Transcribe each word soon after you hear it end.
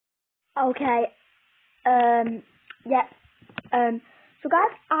Okay. Yeah. So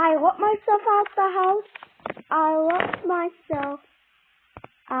guys, I locked myself out of the house. I locked myself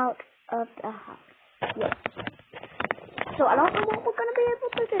out of the house. Yes. So I don't know what we're gonna be able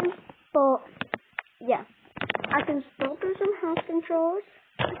to do, but yeah, I can still do some house controls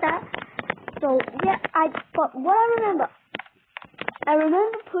like that. So yeah, but what I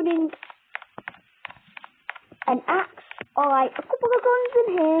remember putting an axe or like a couple of guns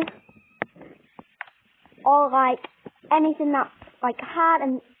in here, or like anything that's like hard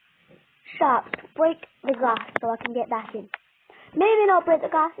and sharp to break the glass so I can get back in. Maybe not break the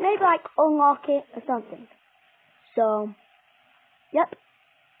glass, maybe like unlock it or something. So, yep.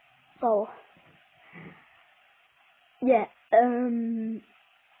 So, yeah,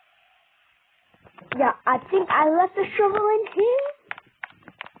 yeah, I think I left the shovel in here.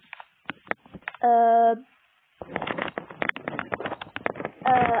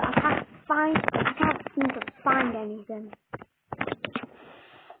 I can't seem to find anything.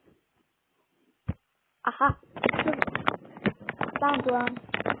 Aha, found one.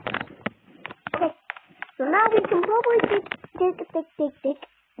 Okay, so now we can probably dig. Let's dig.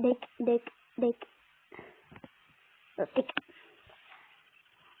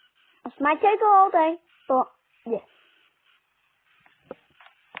 This might take all day, but yeah.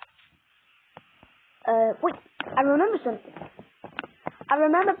 Wait, I remember something. I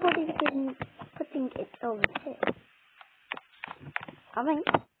remember putting it over here. I think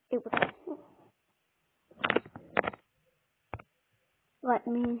it was. Let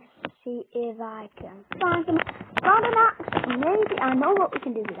me see if I can find an axe. Maybe I know what we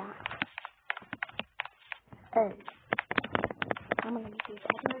can do with that. I'm gonna do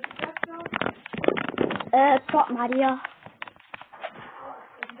that. Top Mario.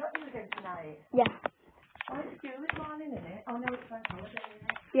 Yeah. Oh, it's school this morning, isn't it? Oh no, it's bank holiday, isn't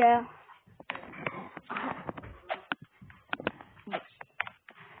it? Yeah.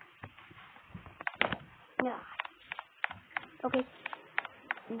 Yeah. Okay.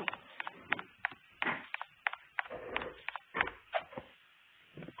 Next.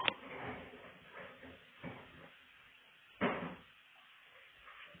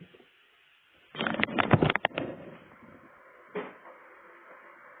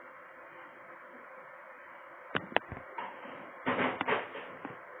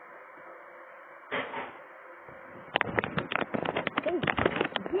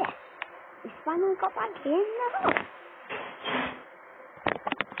 Yes. We finally got back in the house.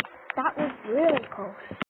 That was really close.